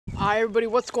Hi everybody,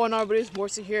 what's going on everybody? It's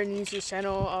Morrissey here, new to this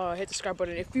channel. Hit the subscribe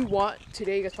button if you want.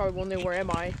 Today you guys probably wondering where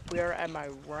am I? We are at my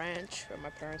ranch, at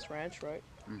my parents' ranch, right?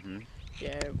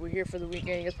 Yeah, we're here for the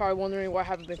weekend. You guys probably wondering why I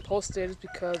haven't been posted. It's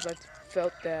because I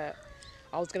felt that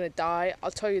I was gonna die.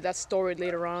 I'll tell you that story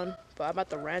later on. But I'm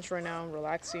at the ranch right now,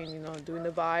 relaxing, you know, doing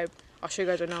the vibe. I'll show you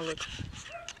guys right now, look.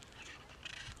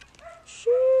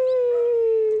 Sheesh.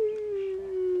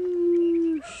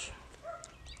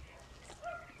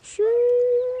 Sheesh.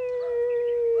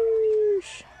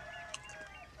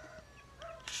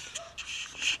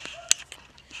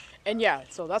 And yeah,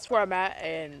 so that's where I'm at,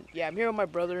 and yeah, I'm here with my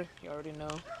brother, you already know.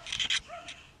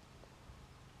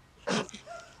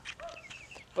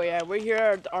 But yeah, we're here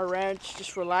at our ranch,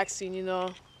 just relaxing, you know,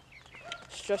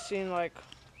 stressing like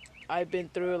I've been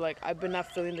through, like I've been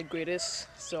not feeling the greatest,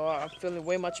 so I'm feeling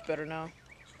way much better now.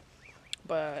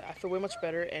 But I feel way much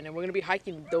better, and then we're gonna be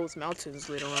hiking those mountains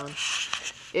later on,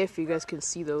 if you guys can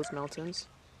see those mountains.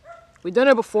 We've done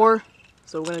it before,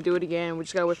 so we're gonna do it again. We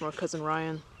just got away from our cousin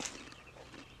Ryan.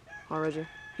 Already.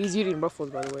 He's eating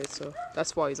ruffles, by the way, so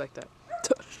that's why he's like that.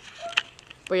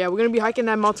 But yeah, we're gonna be hiking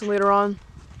that mountain later on,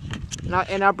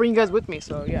 and I'll bring you guys with me.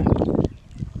 So yeah,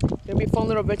 it's gonna be a fun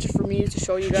little adventure for me to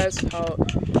show you guys how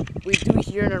we do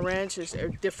here in a ranch is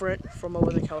different from over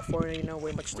in California. You know,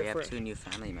 way much different. We have 2 new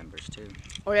family members too.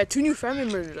 Oh yeah, 2 new family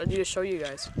members. I need to show you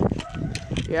guys.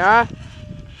 Yeah.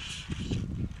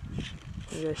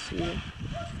 You guys see it?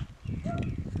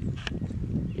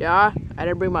 Yeah, I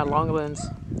didn't bring my long lens.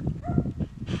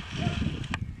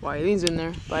 Well, Eileen's in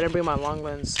there, but I didn't bring my long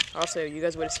lens. I'll say you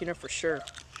guys would have seen her for sure.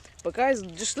 But guys,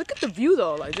 just look at the view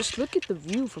though. Like, just look at the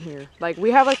view from here. Like, we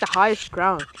have like the highest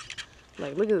ground.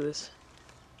 Like, look at this.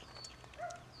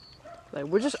 Like,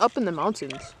 we're just up in the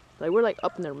mountains. Like, we're like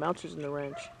up in the mountains in the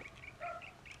ranch.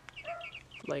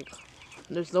 Like,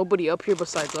 there's nobody up here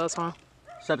besides us, huh?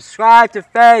 Subscribe to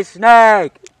Face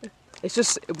Snake! It's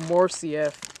just more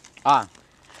CF.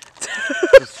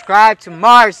 Subscribe to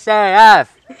Morrissey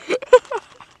F!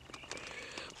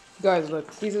 Guys,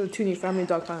 look, these are the 2 new family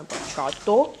dog talking about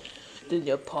Chato,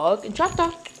 the pug, and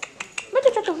Chata.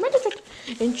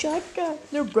 And Chata.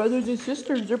 They're brothers and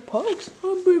sisters, they're pugs.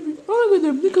 Oh, baby, oh, look at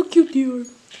them, look how cute they are.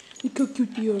 Look how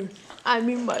cute they are. I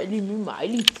mean,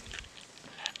 Miley.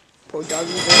 Poor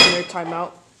doggies, they're in their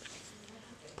timeout.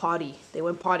 Potty. They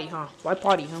went potty, huh? Why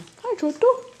potty, huh? Hi, Chato.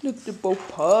 Look, they're both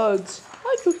pugs.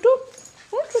 Hi, Chato.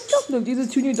 Hi, Chato. Look, these are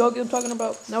 2 new dogs I'm talking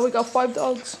about. Now we got 5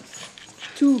 dogs.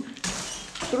 2,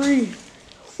 3,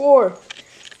 4,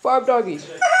 5 doggies.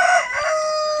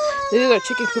 This is our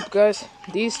chicken coop, guys.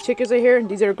 These chickens are here.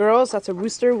 These are girls. That's a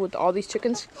rooster with all these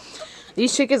chickens.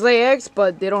 These chickens lay eggs,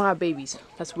 but they don't have babies.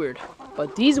 That's weird.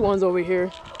 But these ones over here,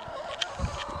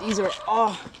 these are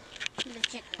all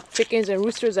chickens and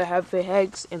roosters that have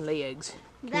eggs and lay eggs.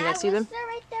 Can you guys see them?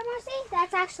 Right there, Marcy?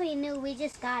 That's actually new. We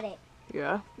just got it.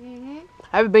 Yeah.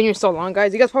 I haven't been here so long,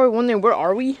 guys. You guys probably wondering where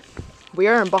are we? We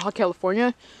are in Baja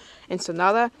California, in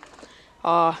Sonata,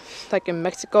 like in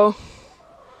Mexico.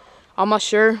 I'm not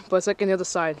sure, but it's like on the other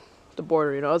side, the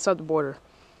border, you know, outside the border.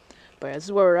 But yeah, this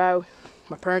is where we're at.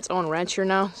 My parents own a ranch here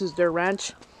now. This is their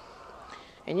ranch.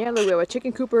 And yeah, look, we have a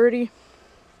chicken coop already.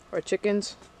 Our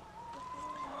chickens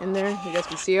in there. You guys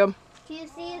can see them. Do you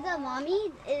see the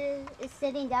mommy is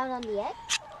sitting down on the egg?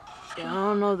 Yeah, I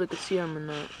don't know if they can see them or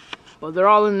not. But they're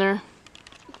all in there.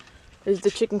 This is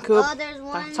the chicken coop. Oh, there's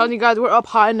one. I'm telling you guys, we're up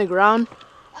high in the ground.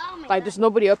 Oh my Like, there's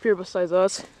nobody up here besides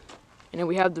us. And then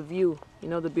we have the view. You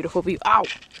know, the beautiful view. Ow!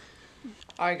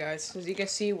 Alright, guys. As you can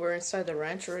see, we're inside the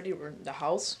ranch already. We're in the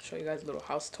house. Show you guys a little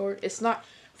house tour. It's not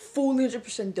fully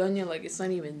 100% done yet. Like, it's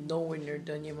not even nowhere near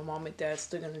done yet. My mom and dad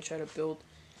still gonna try to build.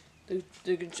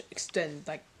 They're gonna extend,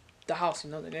 like, the house,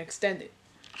 you know. They're gonna extend it.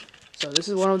 So, this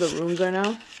is one of the rooms right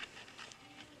now.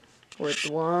 With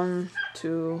 1,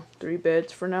 2, 3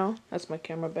 beds for now. That's my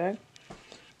camera bag. I'm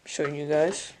showing you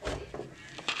guys.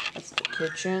 That's the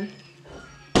kitchen.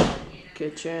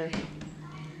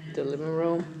 The living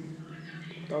room.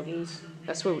 Doggies.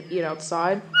 That's where we eat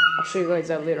outside. I'll show you guys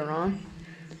that later on.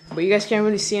 But you guys can't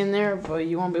really see in there, but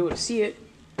you won't be able to see it.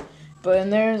 But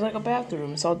in there is like a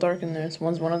bathroom. It's all dark in there. This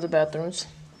one's one of the bathrooms.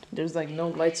 There's like no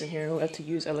lights in here. We have to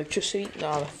use electricity.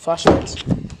 No, flashlights.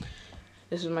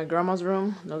 This is my grandma's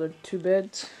room. Another 2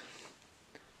 beds.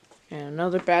 And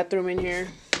another bathroom in here.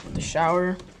 The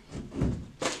shower.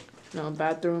 No,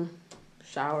 bathroom.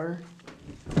 Shower.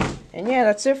 And yeah,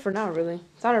 that's it for now, really.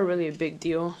 It's not really a big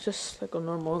deal. It's just like a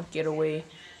normal getaway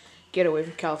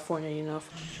from California, you know.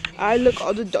 Look,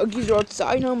 all the doggies are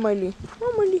outside now, Miley.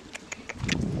 Oh, Miley.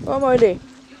 Oh, Miley.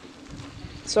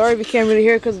 Sorry if you can't really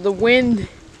hear because of the wind.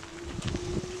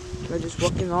 We're just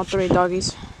walking all 3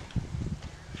 doggies.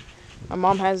 My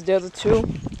mom has the other two.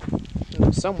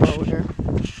 Somewhere over here.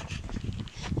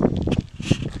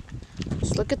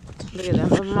 Just look at that.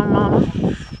 That's my mama.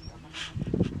 You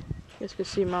guys can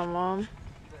see my mom.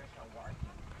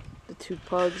 The two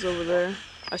pugs over there.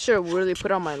 I should have really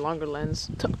put on my longer lens.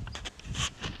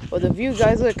 But the view,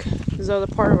 guys, look. This is the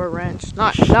other part of our ranch.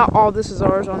 Not all this is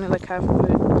ours, only like half of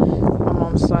it. My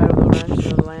mom's side of the ranch,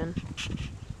 of the land.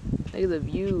 Look at the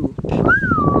view.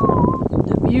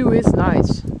 The view is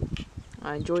nice.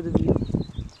 I enjoy the view.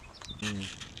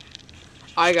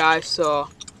 Alright, guys, so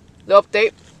the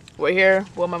update. We're here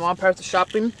with my mom parents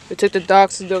shopping. We took the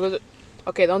dogs to do.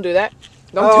 Okay, don't do that.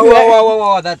 Don't do that.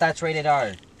 Whoa. That's rated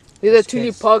R. These are two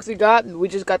new pugs we got. We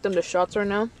just got them the shots right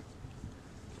now.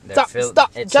 Stop!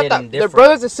 Shut up! They're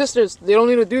brothers and sisters. They don't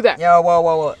need to do that. Yo,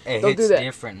 whoa. Don't do that.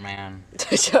 Different, man.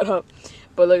 Shut up.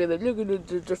 But look at them. Look at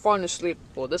them. They're falling asleep.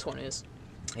 Well, this one is.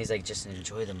 He's like, just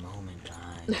enjoy the moment,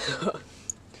 guys.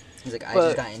 He's like, I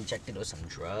just got injected with some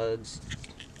drugs.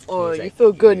 Oh, you like,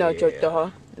 feel good now, Jota, huh?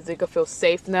 You think I feel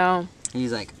safe now?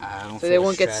 He's like, I don't so feel they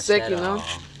won't get stressed sick, at you know? all.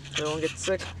 They won't get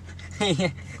sick.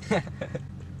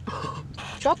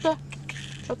 Jota.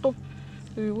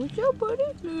 Hey, what's up, buddy?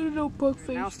 Little pug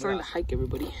face. Now it's starting to hike,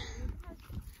 everybody.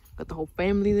 Got the whole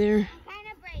family there.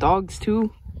 Dogs,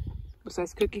 too.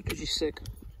 Besides Cookie, because she's sick.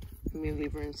 I'm going to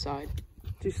leave her inside.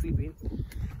 She's sleeping.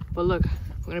 But look,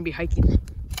 we're going to be hiking.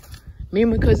 Me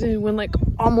and my cousin went like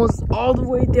almost all the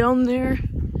way down there.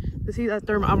 To see that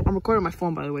thermal. I'm recording my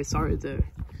phone, by the way. Sorry, the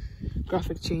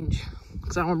graphic change.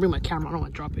 Because I don't want to bring my camera. I don't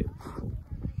want to drop it.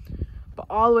 But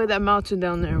all the way that mountain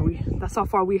down there, that's how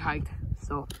far we hiked.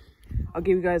 So I'll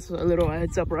give you guys a little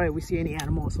heads up, right? We see any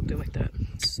animal or something like that.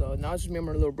 So now it's just me and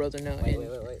my little brother now.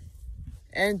 Wait.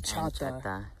 And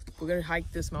Chata. We're going to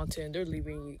hike this mountain. They're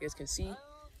leaving. You guys can see.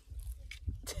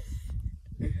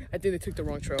 I think they took the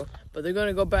wrong trail. But they're going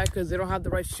to go back because they don't have the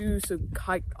right shoes to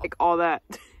hike like all that.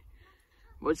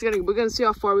 But we're going to see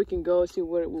how far we can go. See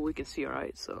what we can see, all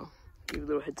right? So give you a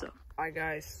little heads up. All right,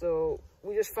 guys. So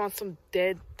we just found some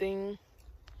dead thing.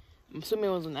 I'm assuming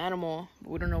it was an animal.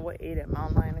 But we don't know what ate it.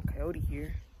 Mountain lion and coyote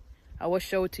here. I will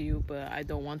show it to you, but I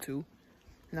don't want to.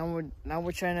 Now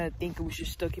we're trying to think if we should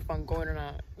still keep on going or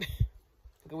not.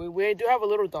 We do have a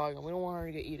little dog, and we don't want her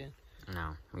to get eaten.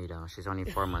 No, we don't. She's only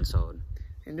 4 months old.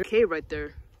 And there's a cave right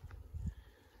there.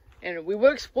 And we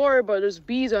will explore it, but there's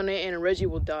bees on it, and Reggie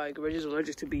will die. Reggie's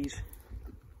allergic to bees.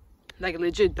 Like,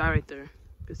 legit die right there.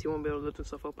 Because he won't be able to lift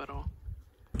himself up at all.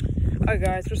 Alright,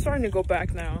 guys, we're starting to go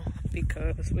back now.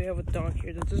 Because we have a dog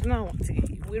here that does not want to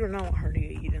eat. We do not want her to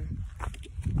get eaten.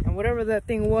 And whatever that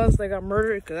thing was that got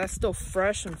murdered, because that's still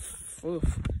fresh and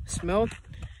smelled.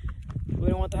 We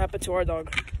don't want that to happen to our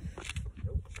dog.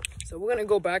 So we're gonna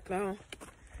go back now.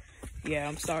 Yeah,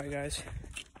 I'm sorry, guys.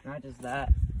 Not just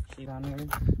that. She's on her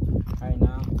right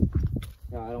now.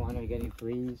 No, I don't want her to get any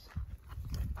fleas.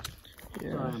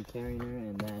 Yeah. So I'm carrying her,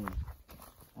 and then,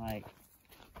 like,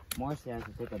 Morrissey has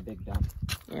to take a big dump.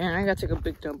 Yeah, I gotta take a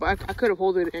big dump. But I could have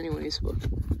held it anyways, but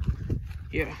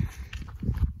yeah.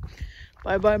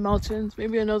 Bye-bye, mountains.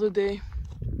 Maybe another day.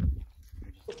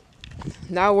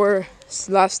 Now we're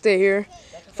last day here.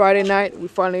 Friday night, we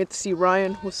finally get to see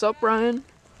Ryan. What's up, Ryan?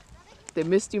 They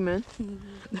missed you, man.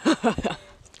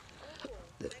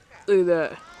 Look at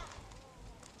that.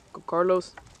 Go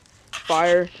Carlos.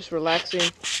 Fire, just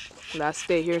relaxing. Last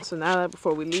day here in Sonata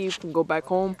before we leave and go back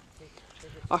home.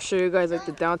 I'll show you guys like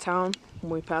the downtown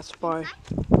when we pass by.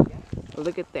 But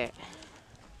look at that.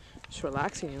 Just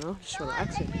relaxing, you know? Just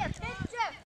relaxing.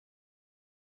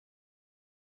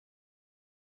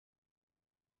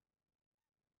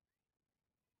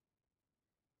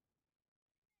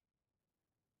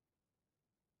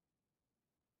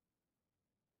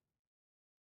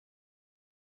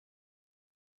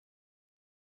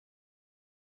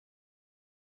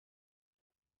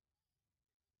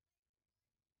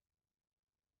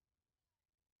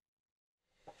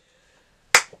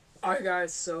 Alright,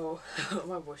 guys, so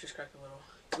my voice just cracked a little.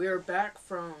 We are back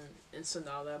from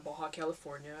Ensenada, Baja,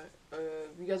 California.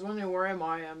 If you guys wondering where am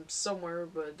I? I'm somewhere,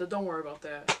 but don't worry about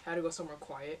that. I had to go somewhere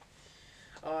quiet.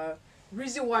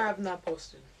 Reason why I've not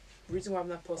posted. Reason why I've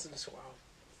not posted this while.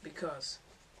 Because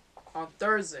on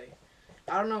Thursday,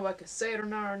 I don't know if I can say it or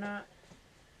not.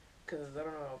 Because I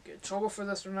don't know if I'll get in trouble for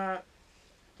this or not.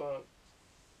 But,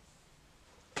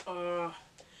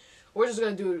 we're just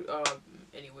gonna do it,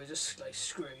 anyway, just like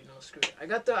screw it, screw it. I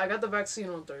got the vaccine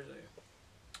on Thursday.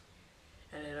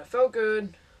 And then I felt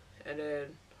good, and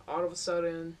then all of a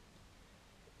sudden,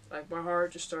 like, my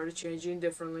heart just started changing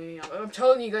differently. I'm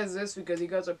telling you guys this because you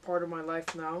guys are part of my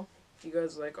life now. You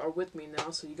guys, like, are with me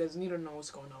now, so you guys need to know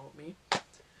what's going on with me.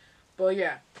 But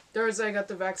yeah, Thursday I got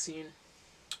the vaccine.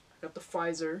 I got the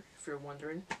Pfizer, if you're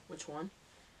wondering which one.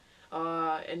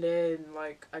 And then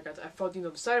like I felt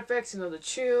the side effects, the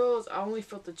chills. I only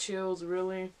felt the chills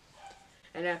really,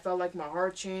 and I felt like my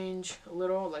heart change a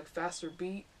little, like faster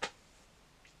beat.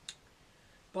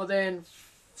 But then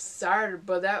Saturday,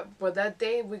 but that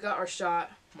day we got our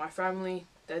shot. My family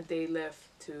that day left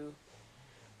to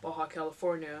Baja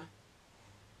California,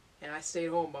 and I stayed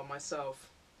home by myself.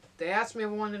 They asked me if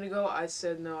I wanted to go. I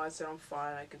said no. I said I'm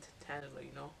fine. I can handle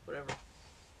it, whatever.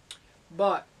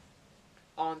 But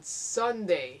on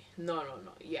Sunday, no,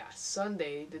 yeah,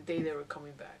 Sunday, the day they were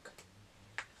coming back,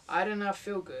 I did not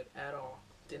feel good at all.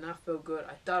 Did not feel good.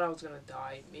 I thought I was gonna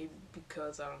die. Maybe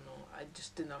because I don't know. I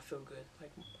just did not feel good.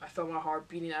 Like I felt my heart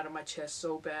beating out of my chest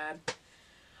so bad.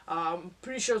 I'm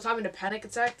pretty sure I was having a panic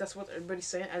attack. That's what everybody's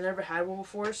saying. I never had one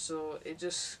before, so it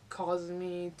just caused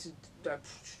me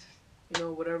to,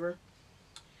 whatever.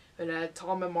 And I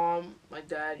told my mom, my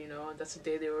dad, that's the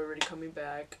day they were already coming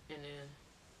back, and then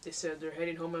they said they're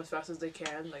heading home as fast as they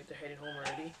can, like they're heading home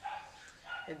already.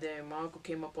 And then my uncle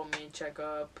came up on me and checked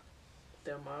up.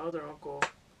 Then my other uncle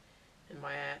and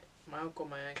my aunt, my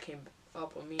aunt came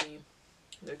up on me.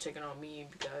 They're checking on me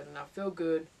because I did not feel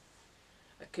good.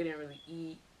 I couldn't really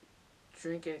eat,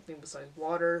 drink anything besides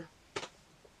water.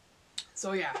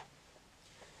 So yeah.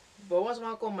 But once my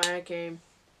uncle and my aunt came,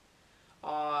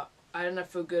 I did not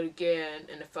feel good again,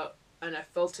 and I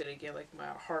felt it again, like my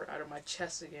heart out of my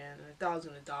chest again, and I thought I was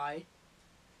gonna die.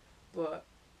 But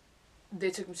they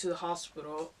took me to the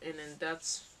hospital, and then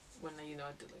that's when I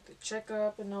did like the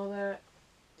checkup and all that.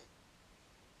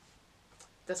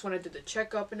 That's when I did the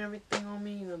checkup and everything on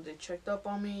me. They checked up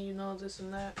on me, this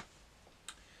and that.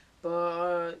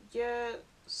 But yeah,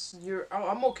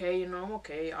 I'm okay. I'm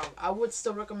okay. I would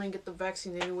still recommend get the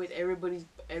vaccine anyway.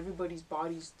 Everybody's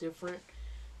body's different.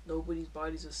 Nobody's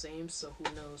body's the same. So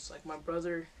who knows? Like my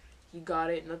brother, he got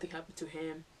it. Nothing happened to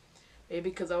him. Maybe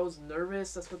because I was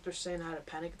nervous. That's what they're saying. I had a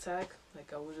panic attack.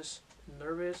 Like I was just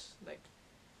nervous. Like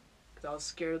because I was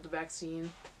scared of the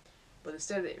vaccine. But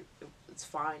instead, it's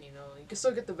fine, You can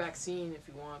still get the vaccine if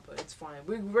you want, but it's fine.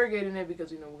 We're getting it because,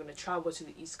 we're going to travel to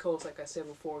the East Coast, like I said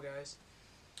before, guys.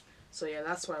 So, yeah,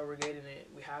 that's why we're getting it.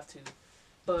 We have to.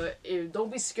 But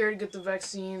don't be scared to get the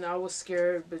vaccine. I was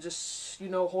scared, but just,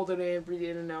 hold it in, breathe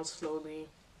in and out slowly.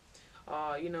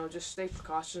 Just take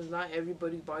precautions. Not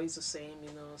everybody's body's the same,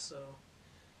 so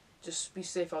just be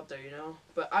safe out there,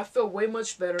 But I feel way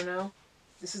much better now.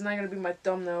 This is not going to be my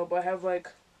thumbnail, but I have, like,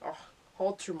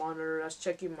 Holter monitor that's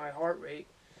checking my heart rate.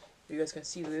 You guys can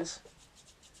see this.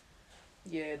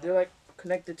 Yeah, they're like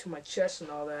connected to my chest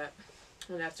and all that.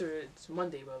 And after it's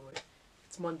Monday, by the way.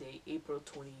 It's Monday, April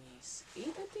 28th,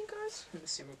 I think, guys. Let me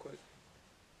see real quick.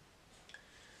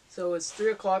 So it's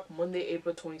 3 o'clock, Monday,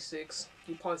 April 26th.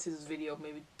 You probably see this video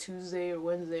maybe Tuesday or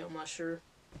Wednesday, I'm not sure.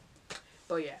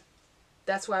 But yeah,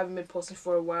 that's why I haven't been posting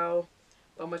for a while.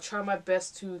 But I'm going to try my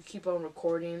best to keep on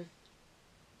recording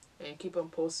and keep on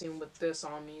posting with this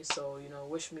on me. So,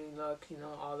 wish me luck,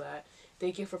 all that.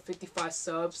 Thank you for 55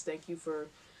 subs. Thank you for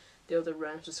the other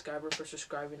random subscriber for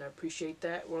subscribing. I appreciate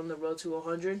that. We're on the road to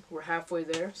 100. We're halfway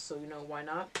there, so, why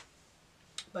not?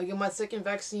 But I get my second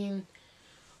vaccine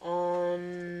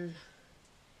on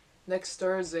next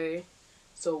Thursday.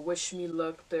 So, wish me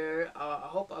luck there. I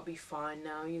hope I'll be fine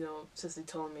now, since they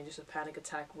told me just a panic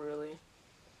attack, really.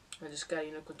 I just got,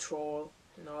 control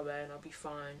and all that, and I'll be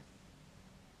fine.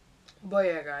 But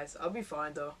yeah, guys, I'll be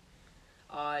fine though.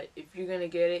 If you're gonna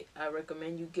get it, I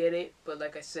recommend you get it. But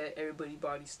like I said, everybody's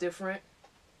body's different.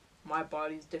 My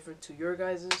body's different to your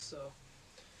guys's, so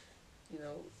you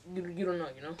don't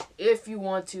know. If you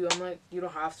want to, I'm like, you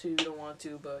don't have to, you don't want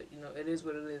to, but it is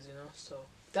what it is. So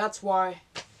that's why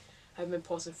I've been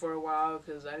posting for a while,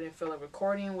 because I didn't feel like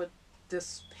recording with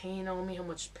this pain on me. How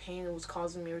much pain it was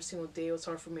causing me every single day. It was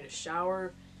hard for me to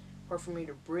shower, hard for me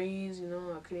to breathe.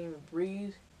 I couldn't even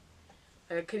breathe.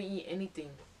 I couldn't eat anything,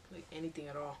 like anything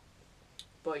at all.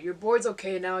 But your boy's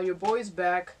okay now. Your boy's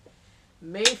back.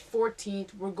 May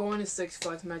 14th, we're going to Six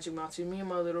Flags Magic Mountain, me and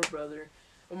my little brother.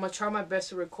 I'm going to try my best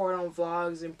to record on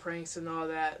vlogs and pranks and all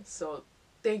that. So,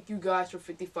 thank you guys for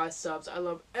 55 subs. I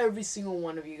love every single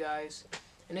one of you guys.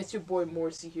 And it's your boy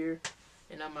Morrissey here.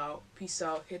 And I'm out. Peace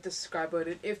out. Hit the subscribe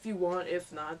button if you want.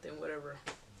 If not, then whatever.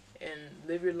 And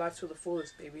live your life to the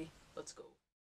fullest, baby. Let's go.